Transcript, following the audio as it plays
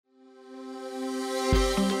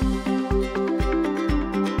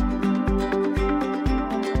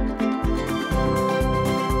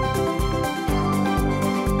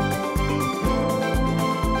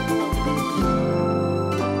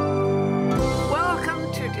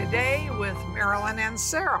Marilyn and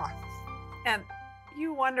Sarah. And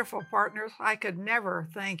you wonderful partners, I could never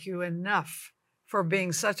thank you enough for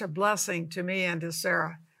being such a blessing to me and to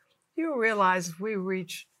Sarah. You realize we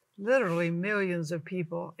reach literally millions of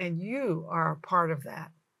people, and you are a part of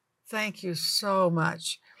that. Thank you so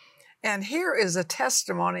much. And here is a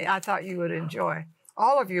testimony I thought you would enjoy.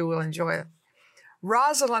 All of you will enjoy it.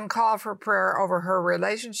 Rosalind called for prayer over her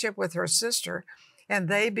relationship with her sister, and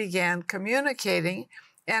they began communicating,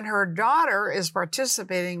 and her daughter is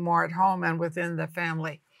participating more at home and within the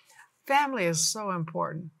family. Family is so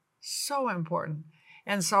important, so important.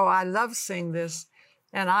 And so I love seeing this,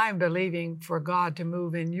 and I'm believing for God to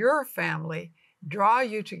move in your family, draw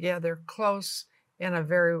you together close in a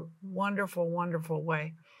very wonderful, wonderful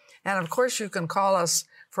way. And of course, you can call us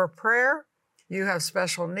for prayer. You have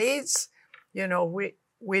special needs. You know,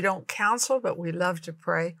 we don't counsel, but we love to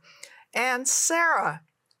pray. And Sarah,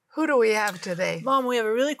 who do we have today? Mom, we have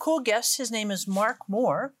a really cool guest. His name is Mark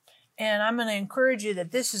Moore. And I'm going to encourage you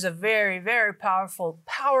that this is a very, very powerful,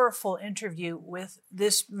 powerful interview with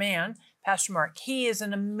this man, Pastor Mark. He is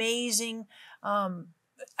an amazing,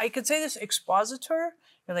 I could say this, expositor.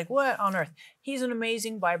 You're like, what on earth? He's an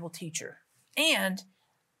amazing Bible teacher. And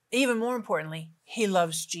even more importantly, he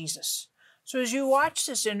loves Jesus. So as you watch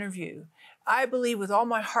this interview, I believe with all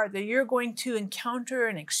my heart that you're going to encounter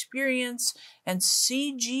and experience and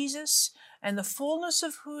see Jesus and the fullness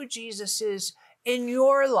of who Jesus is in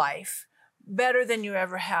your life better than you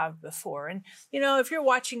ever have before. And, you know, if you're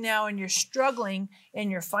watching now and you're struggling in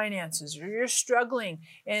your finances, or you're struggling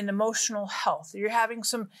in emotional health, or you're having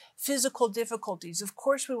some physical difficulties, of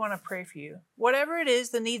course we want to pray for you. Whatever it is,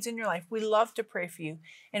 the needs in your life, we love to pray for you.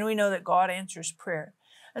 And we know that God answers prayer.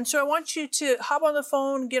 And so I want you to hop on the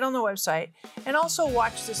phone, get on the website, and also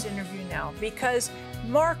watch this interview now, because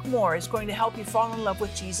Mark Moore is going to help you fall in love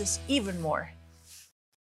with Jesus even more.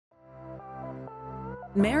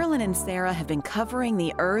 Marilyn and Sarah have been covering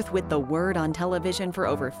the earth with the Word on television for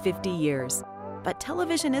over 50 years. But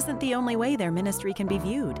television isn't the only way their ministry can be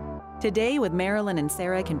viewed. Today with Marilyn and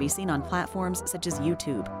Sarah can be seen on platforms such as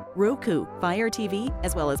YouTube, Roku, Fire TV,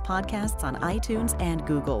 as well as podcasts on iTunes and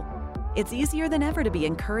Google. It's easier than ever to be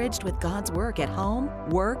encouraged with God's work at home,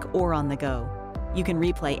 work, or on the go. You can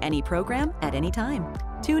replay any program at any time.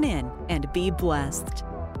 Tune in and be blessed.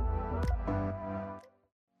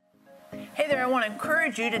 Hey there, I want to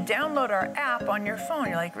encourage you to download our app on your phone.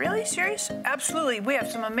 You're like, really? Serious? Absolutely. We have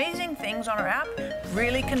some amazing things on our app,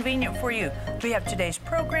 really convenient for you. We have today's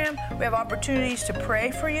program. We have opportunities to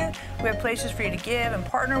pray for you. We have places for you to give and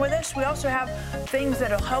partner with us. We also have things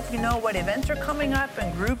that will help you know what events are coming up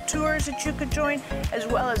and group tours that you could join, as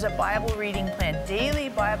well as a Bible reading plan, daily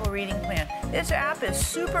Bible reading plan. This app is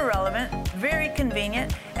super relevant, very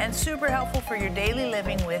convenient, and super helpful for your daily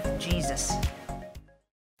living with Jesus.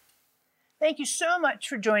 Thank you so much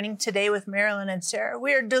for joining today with Marilyn and Sarah.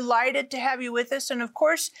 We are delighted to have you with us. And of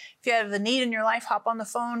course, if you have the need in your life, hop on the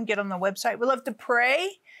phone, get on the website. We love to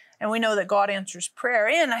pray, and we know that God answers prayer.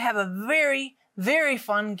 And I have a very, very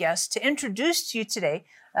fun guest to introduce to you today.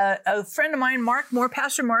 A friend of mine, Mark Moore,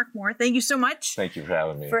 Pastor Mark Moore. Thank you so much. Thank you for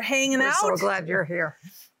having me. For hanging out. We're so glad you're here.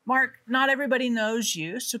 Mark, not everybody knows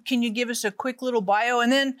you, so can you give us a quick little bio?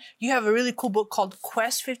 And then you have a really cool book called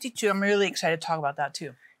Quest 52. I'm really excited to talk about that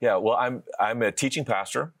too. Yeah, well, I'm a teaching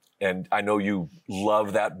pastor, and I know you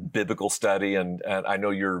love that biblical study, and I know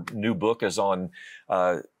your new book is on,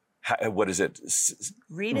 what is it?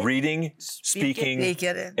 Reading, speaking,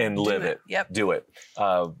 and live it. Yep. Do it.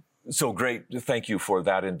 So great. Thank you for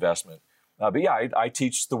that investment. But yeah, I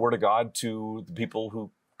teach the Word of God to the people who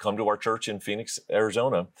come to our church in Phoenix,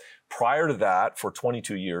 Arizona. Prior to that, for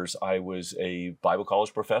 22 years, I was a Bible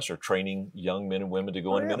college professor training young men and women to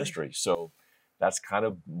go into ministry. So that's kind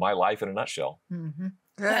of my life in a nutshell. Mm-hmm.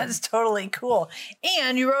 That's totally cool.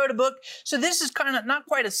 And you wrote a book. So this is kind of not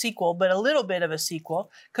quite a sequel, but a little bit of a sequel,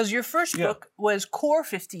 because your first book was Core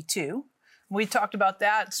 52. We talked about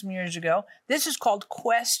that some years ago. This is called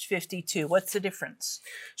Quest 52. What's the difference?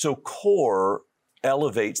 So Core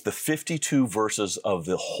elevates the 52 verses of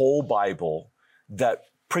the whole Bible that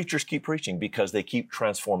preachers keep preaching because they keep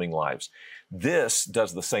transforming lives. This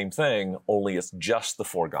does the same thing, only it's just the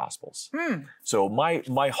four Gospels. So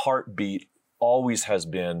my heartbeat always has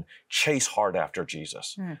been chase hard after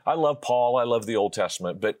Jesus. I love Paul, I love the Old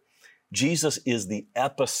Testament, but Jesus is the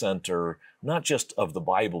epicenter, not just of the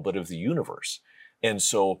Bible, but of the universe. And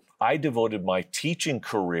so I devoted my teaching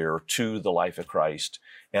career to the life of Christ,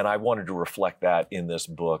 and I wanted to reflect that in this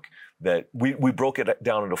book, that we broke it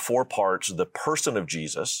down into 4 parts: the person of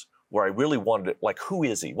Jesus, where I really wanted to, like, who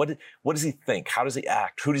is he? What does he think? How does he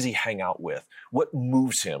act? Who does he hang out with? What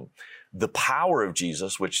moves him? The power of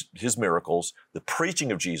Jesus, which his miracles, the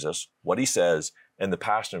preaching of Jesus, what he says, and the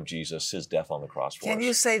passion of Jesus, his death on the cross for us. Can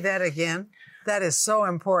you say that again? That is so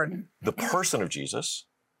important. The person of Jesus,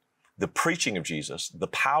 the preaching of Jesus, the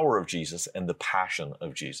power of Jesus, and the passion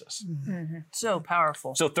of Jesus. Mm-hmm. So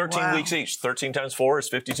powerful. So 13 weeks each. 13 times 4 is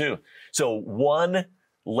 52. So one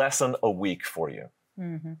lesson a week for you.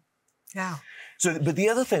 Mm-hmm. Yeah. So, but the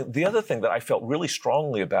other thing that I felt really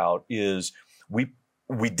strongly about is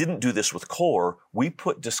we didn't do this with Core. We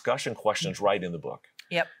put discussion questions right in the book.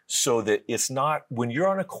 Yep. So that it's not, when you're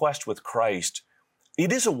on a quest with Christ,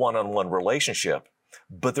 it is a one-on-one relationship,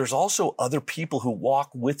 but there's also other people who walk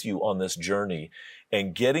with you on this journey,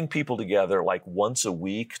 and getting people together like once a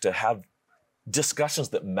week to have discussions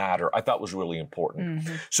that matter, I thought was really important.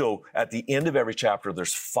 Mm-hmm. So at the end of every chapter,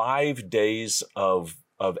 there's 5 days of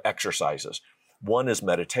exercises. One is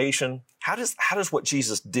meditation. How does what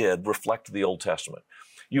Jesus did reflect the Old Testament?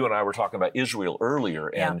 You and I were talking about Israel earlier,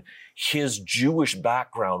 and his Jewish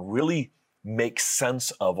background really makes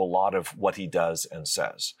sense of a lot of what he does and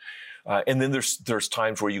says. And then there's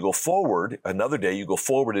times where you go forward, another day you go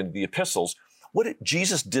forward into the epistles.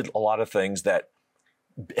 Jesus did a lot of things that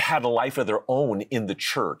had a life of their own in the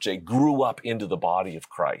church. They grew up into the body of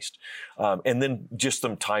Christ. And then just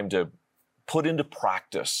some time to put into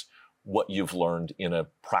practice what you've learned in a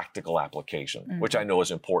practical application, which I know is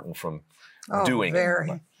important from doing.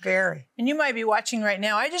 Very, very. And you might be watching right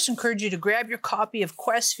now. I just encourage you to grab your copy of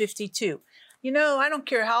Quest 52. You know, I don't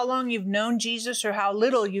care how long you've known Jesus or how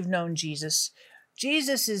little you've known Jesus.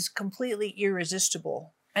 Jesus is completely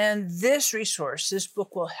irresistible. And this resource, this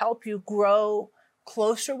book, will help you grow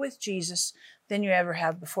closer with Jesus than you ever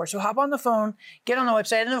have before. So hop on the phone, get on the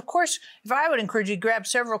website. And of course, if I would encourage you to grab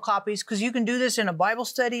several copies, because you can do this in a Bible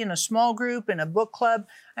study, in a small group, in a book club.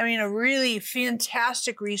 I mean, a really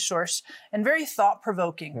fantastic resource and very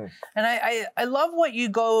thought-provoking. And I love what you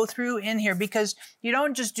go through in here, because you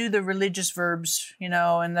don't just do the religious verbs, you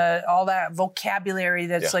know, and all that vocabulary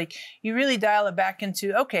that's like, you really dial it back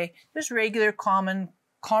into, okay, just regular, common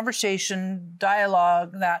conversation,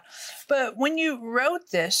 dialogue, that. But when you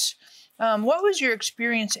wrote this, what was your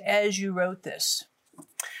experience as you wrote this?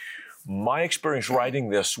 My experience writing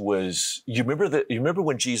this was, you remember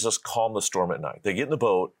when Jesus calmed the storm at night? They get in the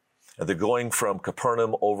boat and they're going from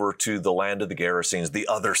Capernaum over to the land of the Gerasenes, the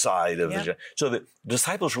other side of the. So the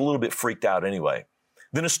disciples are a little bit freaked out anyway.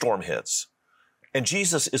 Then a storm hits and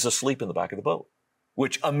Jesus is asleep in the back of the boat,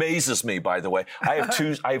 which amazes me, by the way. I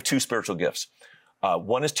have two spiritual gifts.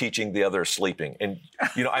 One is teaching, the other is sleeping. And,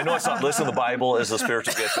 you know, I know it's not listed in the Bible as a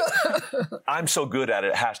spiritual gift, but I'm so good at it,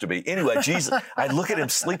 it has to be. Anyway, Jesus, I look at him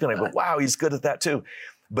sleeping and I go, wow, he's good at that too.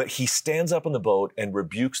 But he stands up in the boat and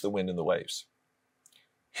rebukes the wind and the waves.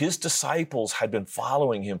 His disciples had been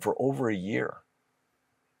following him for over a year.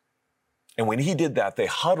 And when he did that, they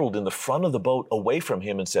huddled in the front of the boat away from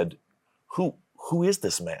him and said, who is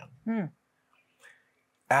this man?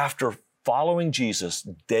 After following Jesus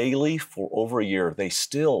daily for over a year, they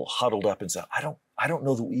still huddled up and said, I don't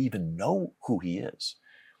know that we even know who he is.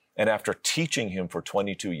 And after teaching him for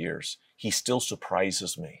 22 years, he still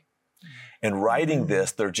surprises me. And writing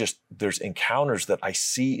this, there's encounters that I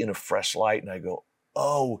see in a fresh light and I go,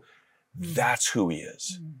 oh, that's who he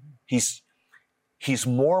is. He's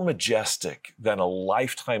more majestic than a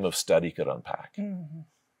lifetime of study could unpack.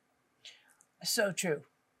 So true.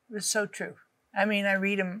 It's so true. I mean, I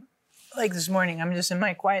read him. Like this morning, I'm just in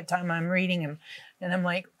my quiet time, I'm reading him, and I'm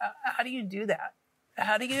like, how do you do that?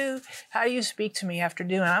 How do you speak to me after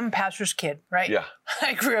doing it? I'm a pastor's kid, right? Yeah.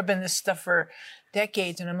 I grew up in this stuff for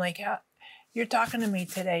decades, and I'm like, you're talking to me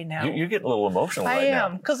today now. You're getting a little emotional right now. I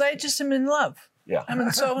am, because I just am in love. Yeah.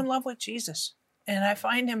 I'm so in love with Jesus, and I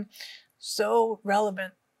find him so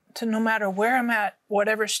relevant to no matter where I'm at,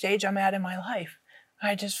 whatever stage I'm at in my life.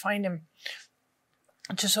 I just find him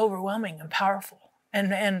just overwhelming and powerful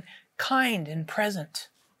and kind and present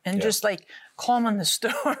and just like calming the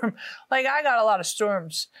storm. Like I got a lot of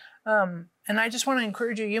storms. And I just want to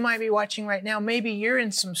encourage you, you might be watching right now, maybe you're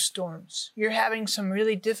in some storms. You're having some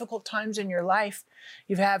really difficult times in your life.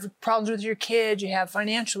 You've had problems with your kids, you have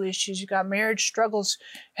financial issues, you got marriage struggles,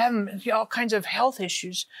 having all kinds of health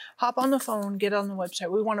issues. Hop on the phone, get on the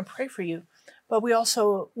website. We want to pray for you. But we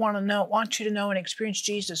also want you to know and experience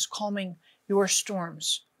Jesus calming your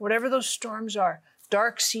storms. Whatever those storms are.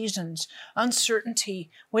 Dark seasons, uncertainty,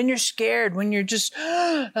 when you're scared, when you're just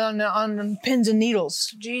on pins and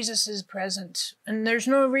needles, Jesus is present. And there's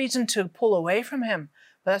no reason to pull away from him,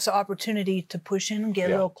 but that's the opportunity to push in and get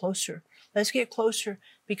a little closer. Let's get closer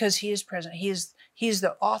because he is present. He He's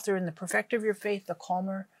the author and the perfecter of your faith, the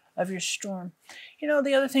calmer of your storm. You know,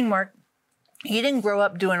 the other thing, Mark, you didn't grow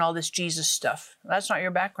up doing all this Jesus stuff. That's not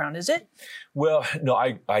your background, is it? Well, no,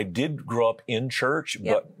 I did grow up in church,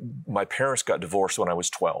 Yep. but my parents got divorced when I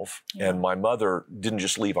was 12. Yeah. And my mother didn't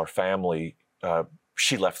just leave our family,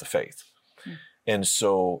 she left the faith. And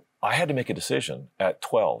so I had to make a decision at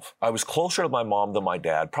 12. I was closer to my mom than my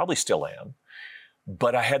dad, probably still am,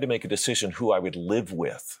 but I had to make a decision who I would live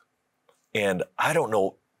with. And I don't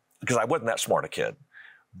know, because I wasn't that smart a kid,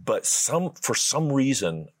 but for some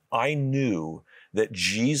reason, I knew that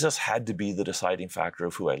Jesus had to be the deciding factor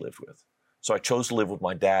of who I lived with. So I chose to live with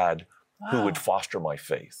my dad, who would foster my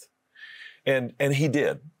faith. And he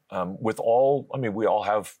did. We all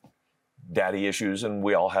have daddy issues and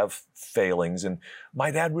we all have failings. And my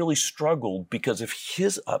dad really struggled because of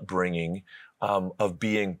his upbringing of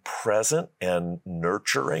being present and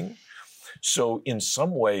nurturing. So in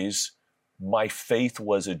some ways, my faith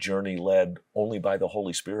was a journey led only by the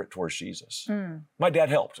Holy Spirit towards Jesus. My dad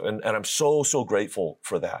helped, and I'm so, so grateful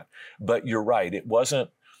for that. But you're right, it wasn't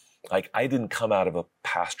like I didn't come out of a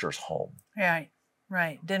pastor's home.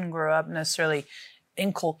 Right. Didn't grow up necessarily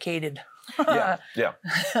inculcated. Yeah.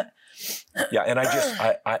 Yeah, and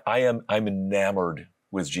I'm enamored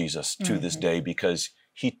with Jesus to this day because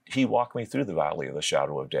he walked me through the valley of the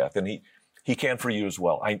shadow of death, and he can for you as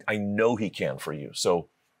well. I know he can for you. So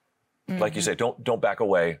like you say, don't back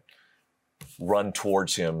away, run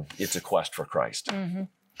towards him. It's a quest for Christ.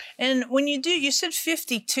 And when you said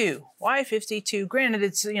 52. Why 52? Granted,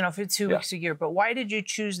 it's 52 weeks a year, but why did you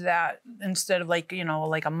choose that instead of like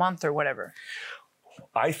a month or whatever?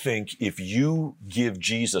 I think if you give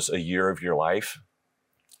Jesus a year of your life,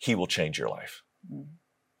 he will change your life.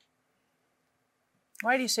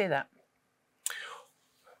 Why do you say that?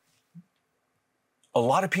 A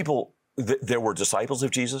lot of people, there were disciples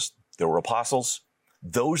of Jesus, there were apostles.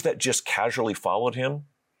 Those that just casually followed him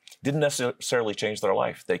didn't necessarily change their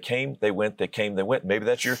life. They came, they went, they came, they went. Maybe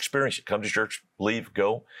that's your experience. You come to church, leave,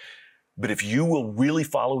 go. But if you will really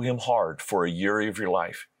follow him hard for a year of your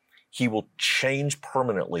life, he will change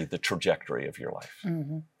permanently the trajectory of your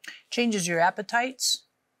life. Changes your appetites,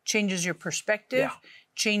 changes your perspective,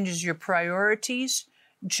 changes your priorities,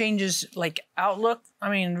 changes like outlook. I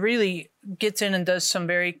mean, really gets in and does some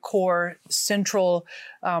very core central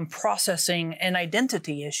processing and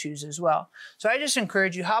identity issues as well. So I just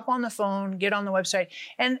encourage you, hop on the phone, get on the website.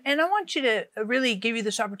 And I want you to really give you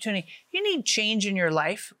this opportunity. You need change in your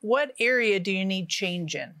life. What area do you need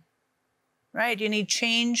change in? Right? Do you need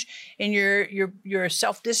change in your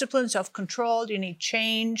self-discipline, self-control? Do you need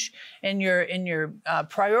change in your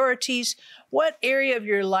priorities? What area of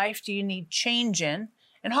your life do you need change in?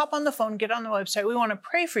 And hop on the phone, get on the website. We want to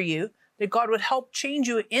pray for you that God would help change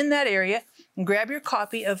you in that area. And grab your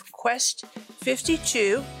copy of Quest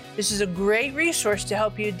 52. This is a great resource to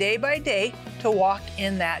help you day by day to walk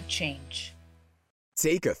in that change.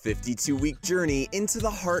 Take a 52-week journey into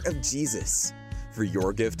the heart of Jesus. For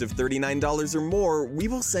your gift of $39 or more, we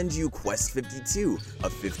will send you Quest 52, a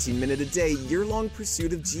 15-minute-a-day year-long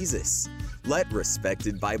pursuit of Jesus. Let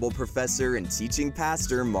respected Bible professor and teaching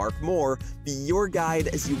pastor Mark Moore be your guide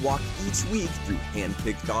as you walk each week through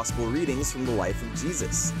hand-picked gospel readings from the life of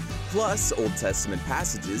Jesus. Plus, Old Testament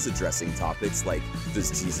passages addressing topics like, does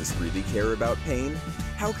Jesus really care about pain?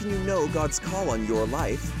 How can you know God's call on your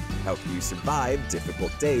life? How can you survive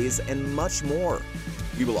difficult days? And much more.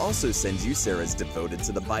 We will also send you Sarah's Devoted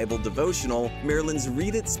to the Bible devotional, Marilyn's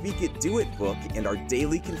Read It, Speak It, Do It book, and our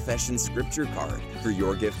daily confession scripture card. For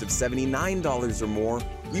your gift of $79 or more,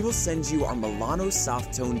 we will send you our Milano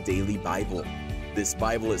Soft-Tone Daily Bible. This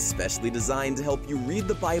Bible is specially designed to help you read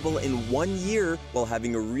the Bible in 1 year while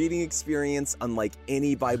having a reading experience unlike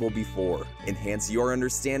any Bible before. Enhance your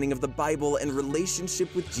understanding of the Bible and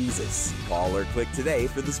relationship with Jesus. Call or click today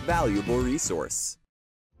for this valuable resource.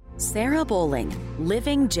 Sarah Bowling,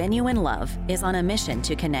 Living Genuine Love, is on a mission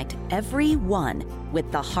to connect everyone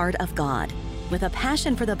with the heart of God. With a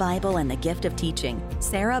passion for the Bible and the gift of teaching,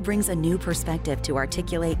 Sarah brings a new perspective to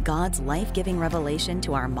articulate God's life-giving revelation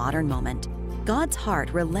to our modern moment. God's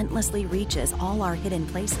heart relentlessly reaches all our hidden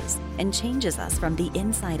places and changes us from the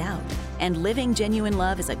inside out. And Living Genuine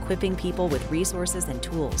Love is equipping people with resources and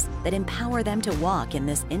tools that empower them to walk in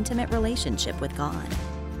this intimate relationship with God.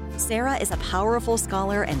 Sarah is a powerful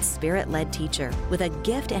scholar and spirit-led teacher with a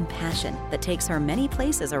gift and passion that takes her many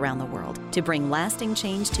places around the world to bring lasting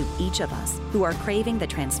change to each of us who are craving the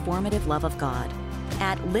transformative love of God.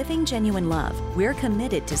 At Living Genuine Love, we're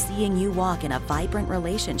committed to seeing you walk in a vibrant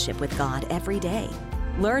relationship with God every day.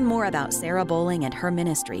 Learn more about Sarah Bowling and her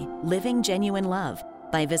ministry, Living Genuine Love,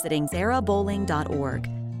 by visiting sarahbowling.org.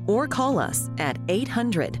 or call us at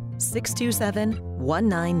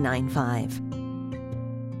 800-627-1995.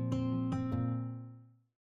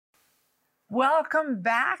 Welcome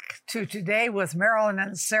back to Today with Marilyn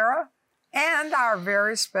and Sarah and our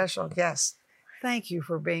very special guest. Thank you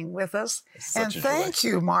for being with us. And thank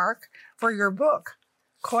you, Mark, for your book,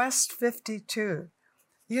 Quest 52.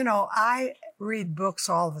 You know, I read books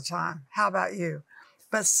all the time. How about you?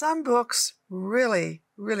 But some books really,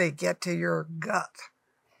 really get to your gut.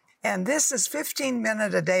 And this is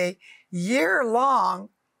 15-minute a day, year-long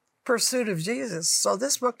pursuit of Jesus. So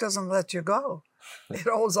this book doesn't let you go. It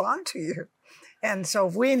holds on to you. And so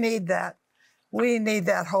we need that. We need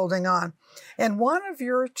that holding on. In one of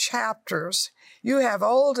your chapters, you have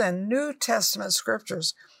Old and New Testament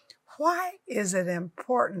scriptures. Why is it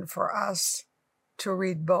important for us to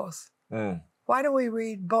read both? Why do we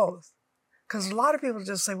read both? Because a lot of people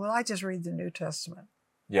just say, well, I just read the New Testament.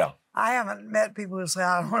 Yeah. I haven't met people who say,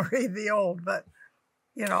 I don't want to read the Old, but,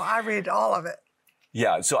 you know, I read all of it.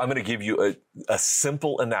 Yeah, so I'm going to give you a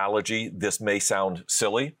simple analogy. This may sound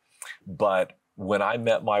silly, but when I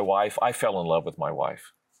met my wife, I fell in love with my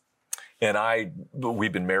wife. And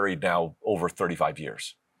we've been married now over 35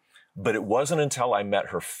 years. But it wasn't until I met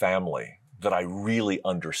her family that I really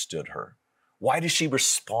understood her. Why does she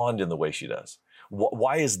respond in the way she does?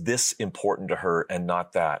 Why is this important to her and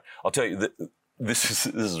not that? I'll tell you, this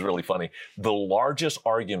is really funny. The largest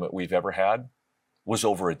argument we've ever had was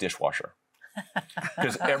over a dishwasher.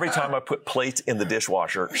 Because every time I put plates in the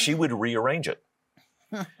dishwasher, she would rearrange it.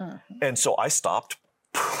 And so I stopped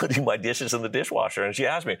putting my dishes in the dishwasher. And she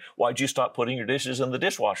asked me, why'd you stop putting your dishes in the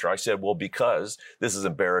dishwasher? I said, well, because, this is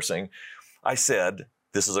embarrassing. I said,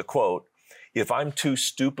 this is a quote, if I'm too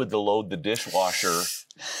stupid to load the dishwasher,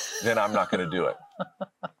 then I'm not going to do it.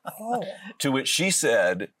 Oh. To which she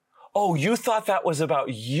said, oh, you thought that was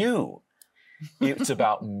about you. It's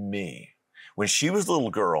about me. When she was a little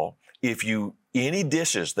girl, any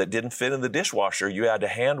dishes that didn't fit in the dishwasher, you had to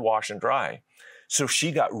hand wash and dry. So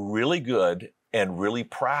she got really good and really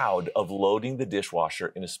proud of loading the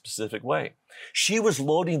dishwasher in a specific way. She was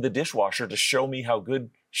loading the dishwasher to show me how good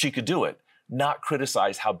she could do it, not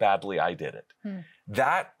criticize how badly I did it.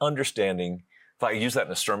 That understanding, if I use that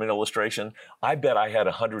in a sermon illustration, I bet I had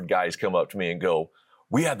 100 guys come up to me and go,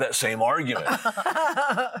 we had that same argument.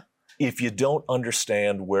 If you don't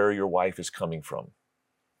understand where your wife is coming from,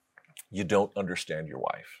 you don't understand your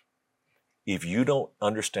wife. If you don't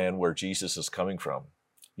understand where Jesus is coming from,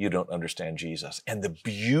 you don't understand Jesus. And the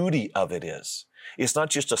beauty of it is, it's not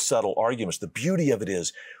just a subtle argument. The beauty of it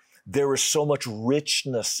is there is so much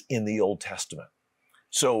richness in the Old Testament.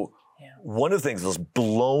 So one of the things that's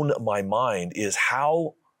blown my mind is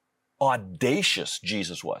how audacious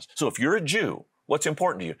Jesus was. So if you're a Jew, what's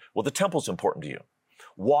important to you? Well, the temple's important to you.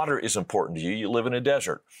 Water is important to you. You live in a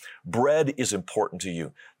desert. Bread is important to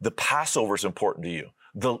you. The Passover is important to you.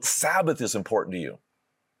 The Sabbath is important to you.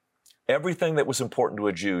 Everything that was important to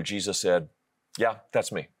a Jew, Jesus said, yeah,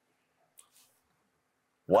 that's me.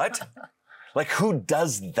 What? Like, who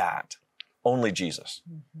does that? Only Jesus.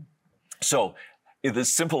 So the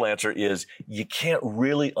simple answer is you can't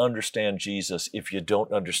really understand Jesus if you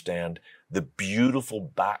don't understand the beautiful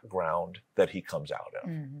background that he comes out of.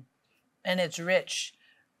 And it's rich.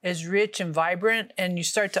 It's rich and vibrant, and you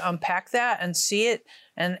start to unpack that and see it,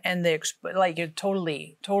 and it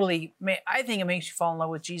totally, I think it makes you fall in love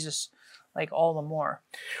with Jesus like all the more.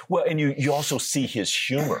 Well, and you also see his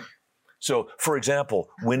humor. So, for example,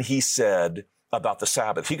 when he said about the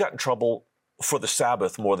Sabbath, he got in trouble for the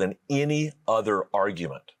Sabbath more than any other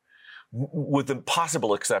argument, with the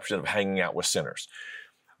possible exception of hanging out with sinners.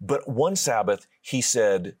 But one Sabbath, he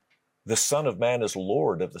said, the Son of Man is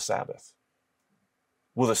Lord of the Sabbath.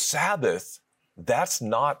 Well, the Sabbath, that's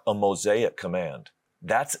not a Mosaic command.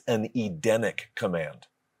 That's an Edenic command.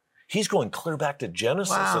 He's going clear back to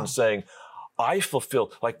Genesis and saying, I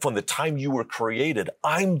fulfill, like from the time you were created,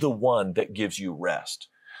 I'm the one that gives you rest.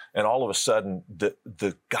 And all of a sudden,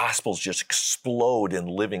 the Gospels just explode in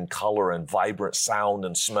living color and vibrant sound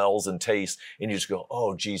and smells and taste. And you just go,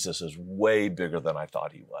 oh, Jesus is way bigger than I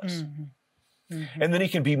thought he was. And then he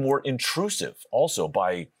can be more intrusive also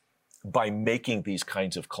by making these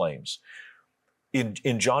kinds of claims.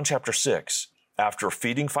 In John chapter 6, after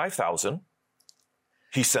feeding 5,000,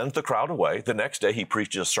 he sends the crowd away. The next day he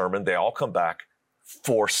preaches a sermon. They all come back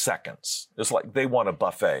 4 seconds. It's like they want a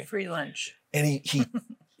buffet. Free lunch. And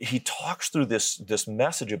he talks through this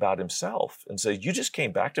message about himself and says, you just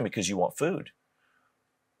came back to me because you want food.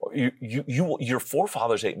 Your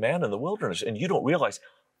forefathers ate manna in the wilderness, and you don't realize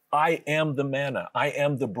I am the manna. I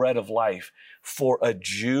am the bread of life. For a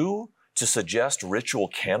Jew to suggest ritual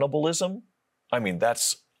cannibalism, I mean,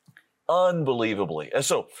 that's unbelievably. And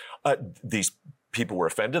so these people were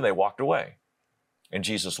offended. They walked away. And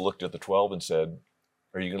Jesus looked at the 12 and said,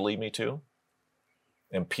 are you going to leave me too?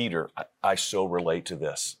 And Peter, I so relate to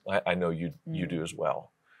this. I know you do as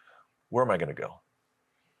well. Where am I going to go?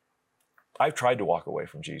 I've tried to walk away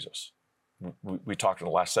from Jesus. We talked in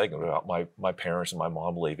the last segment about my parents and my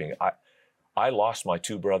mom leaving. I lost my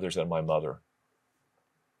 2 brothers and my mother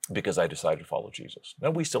because I decided to follow Jesus. Now,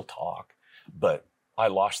 we still talk, but I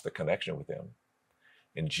lost the connection with them.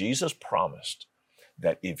 And Jesus promised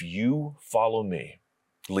that if you follow me,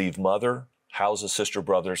 leave mother, houses, sister,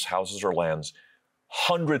 brothers, houses, or lands,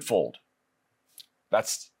 100-fold.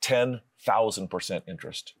 That's 10,000%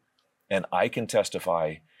 interest. And I can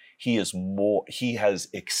testify he has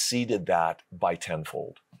exceeded that by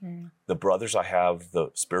 10-fold. Mm. The brothers I have, the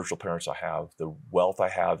spiritual parents I have, the wealth I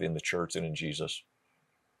have in the church and in Jesus,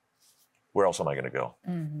 where else am I going to go?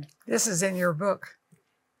 Mm-hmm. This is in your book.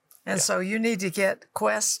 And so you need to get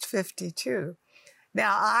Quest 52.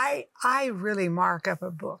 Now, I really mark up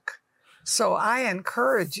a book. So I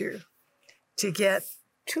encourage you to get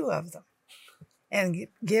 2 of them and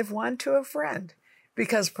give one to a friend,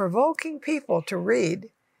 because provoking people to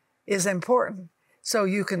read is important. So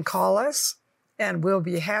you can call us and we'll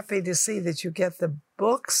be happy to see that you get the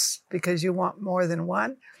books because you want more than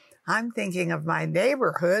one. I'm thinking of my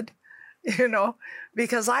neighborhood,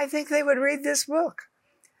 because I think they would read this book.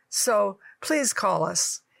 So please call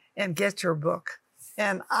us and get your book.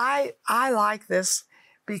 And I like this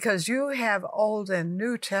because you have Old and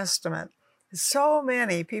New Testament. So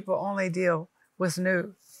many people only deal with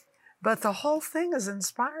New, but the whole thing is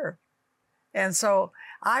inspired. And so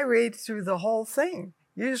I read through the whole thing,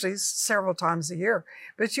 usually several times a year,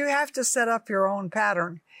 but you have to set up your own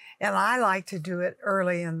pattern. And I like to do it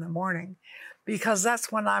early in the morning because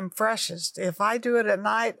that's when I'm freshest. If I do it at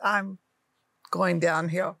night, I'm going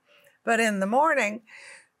downhill. But in the morning,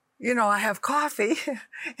 I have coffee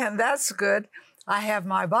and that's good. I have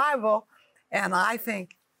my Bible, and I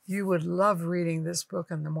think you would love reading this book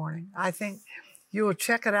in the morning. I think you will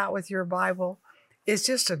check it out with your Bible. It's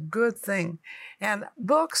just a good thing. And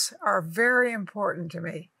books are very important to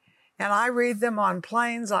me. And I read them on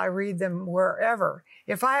planes. I read them wherever.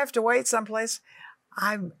 If I have to wait someplace,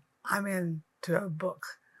 I'm into a book.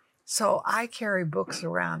 So I carry books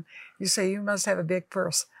around. You say, you must have a big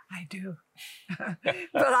purse. I do.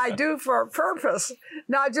 But I do for a purpose,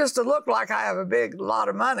 not just to look like I have a big lot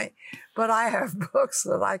of money, but I have books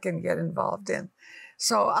that I can get involved in.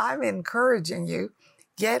 So I'm encouraging you,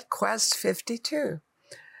 get Quest 52,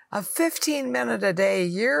 a 15-minute-a-day,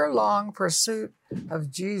 year-long pursuit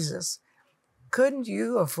of Jesus. Couldn't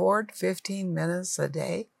you afford 15 minutes a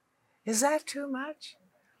day? Is that too much?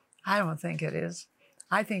 I don't think it is.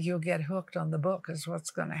 I think you'll get hooked on the book is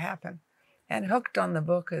what's going to happen. And hooked on the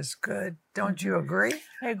book is good. Don't you agree?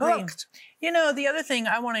 I agree. Hooked. The other thing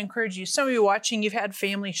I want to encourage you, some of you watching, you've had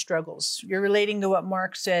family struggles. You're relating to what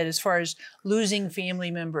Mark said as far as losing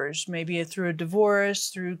family members, maybe through a divorce,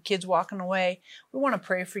 through kids walking away. We want to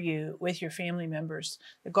pray for you with your family members,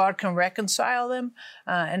 that God can reconcile them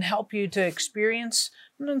and help you to experience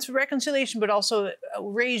reconciliation, but also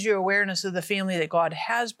raise your awareness of the family that God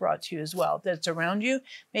has brought to you as well, that's around you,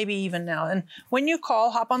 maybe even now. And when you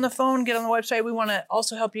call, hop on the phone, get on the website. We want to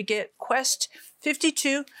also help you get Quest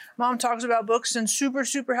 52. Mom talks about books and super,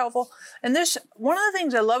 super helpful. And one of the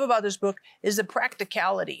things I love about this book is the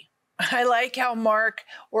practicality. I like how Mark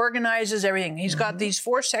organizes everything. He's got these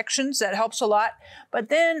 4 sections that helps a lot. But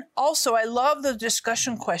then also I love the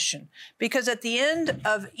discussion question, because at the end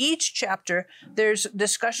of each chapter, there's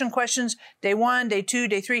discussion questions, day 1, day 2,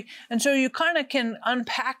 day 3. And so you kind of can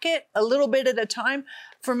unpack it a little bit at a time.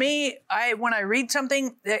 For me, when I read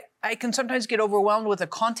something, I can sometimes get overwhelmed with the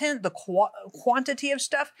content, the quantity of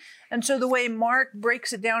stuff. And so the way Mark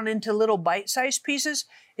breaks it down into little bite-sized pieces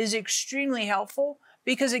is extremely helpful,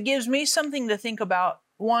 because it gives me something to think about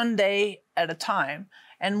one day at a time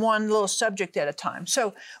and one little subject at a time.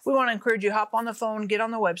 So we want to encourage you, hop on the phone, get on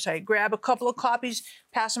the website, grab a couple of copies,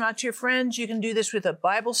 pass them out to your friends. You can do this with a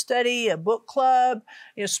Bible study, a book club,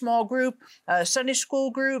 a small group, a Sunday school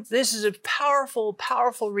group. This is a powerful,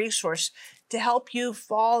 powerful resource to help you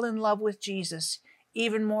fall in love with Jesus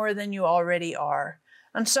even more than you already are.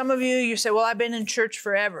 And some of you say, well, I've been in church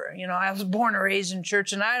forever. I was born and raised in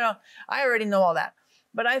church, and I already know all that.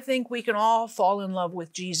 But I think we can all fall in love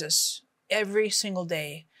with Jesus every single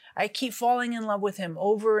day. I keep falling in love with him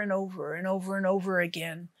over and over and over and over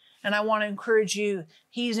again. And I want to encourage you.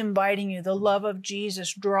 He's inviting you. The love of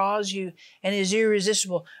Jesus draws you and is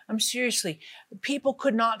irresistible. Seriously, people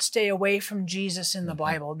could not stay away from Jesus in the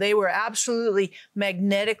Bible. They were absolutely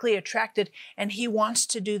magnetically attracted, and he wants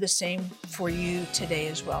to do the same for you today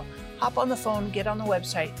as well. Hop on the phone, get on the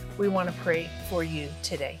website. We want to pray for you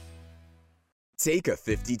today. Take a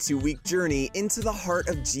 52-week journey into the heart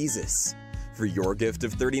of Jesus. For your gift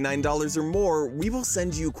of $39 or more, we will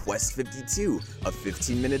send you Quest 52, a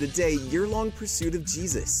 15-minute-a-day year-long pursuit of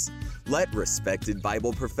Jesus. Let respected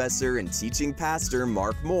Bible professor and teaching pastor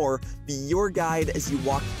Mark Moore be your guide as you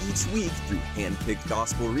walk each week through hand-picked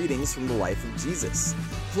gospel readings from the life of Jesus.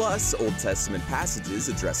 Plus, Old Testament passages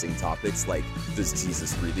addressing topics like, does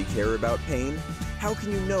Jesus really care about pain? How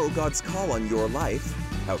can you know God's call on your life?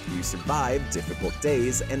 How can you survive difficult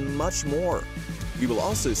days? And much more. We will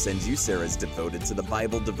also send you Sarah's Devoted to the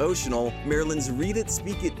Bible devotional, Marilyn's Read It,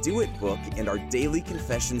 Speak It, Do It book, and our daily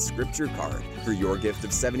confession scripture card. For your gift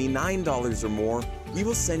of $79 or more, we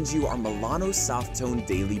will send you our Milano Softone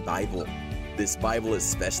Daily Bible. This Bible is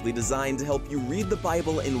specially designed to help you read the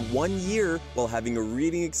Bible in 1 year while having a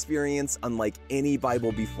reading experience unlike any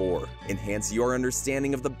Bible before. Enhance your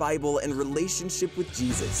understanding of the Bible and relationship with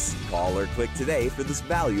Jesus. Call or click today for this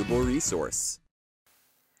valuable resource.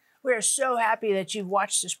 We are so happy that you've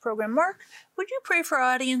watched this program. Mark, would you pray for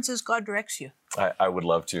our audience as God directs you? I would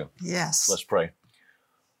love to. Yes. Let's pray.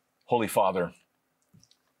 Holy Father,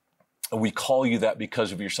 we call you that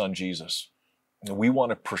because of your son, Jesus. We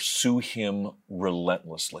want to pursue him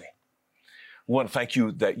relentlessly. We want to thank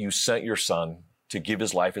you that you sent your son to give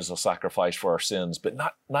his life as a sacrifice for our sins, but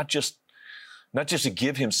not just to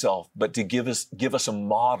give himself, but to give us a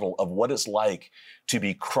model of what it's like to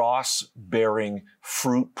be cross-bearing,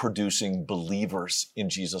 fruit-producing believers in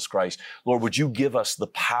Jesus Christ. Lord, would you give us the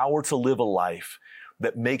power to live a life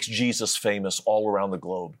that makes Jesus famous all around the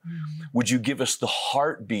globe? Mm-hmm. Would you give us the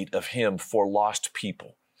heartbeat of him for lost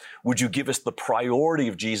people? Would you give us the priority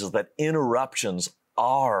of Jesus, that interruptions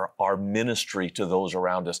are our ministry to those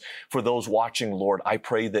around us? For those watching, Lord, I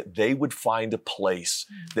pray that they would find a place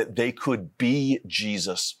that they could be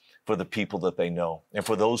Jesus for the people that they know. And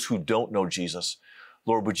for those who don't know Jesus,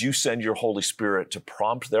 Lord, would you send your Holy Spirit to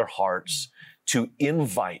prompt their hearts to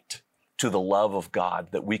invite to the love of God,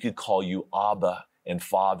 that we could call you Abba and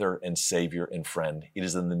Father and Savior and friend. It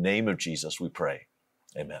is in the name of Jesus we pray.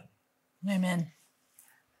 Amen. Amen.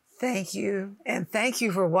 Thank you. And thank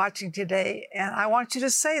you for watching today. And I want you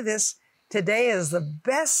to say this: today is the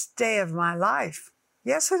best day of my life.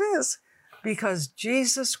 Yes, it is. Because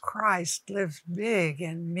Jesus Christ lives big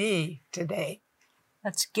in me today.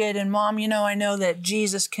 That's good. And Mom, I know that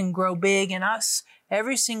Jesus can grow big in us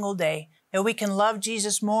every single day, that we can love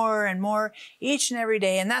Jesus more and more each and every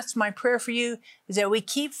day. And that's my prayer for you, is that we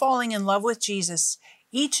keep falling in love with Jesus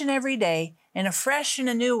each and every day in a fresh and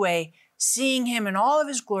a new way, seeing him in all of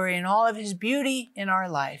his glory and all of his beauty in our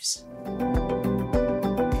lives.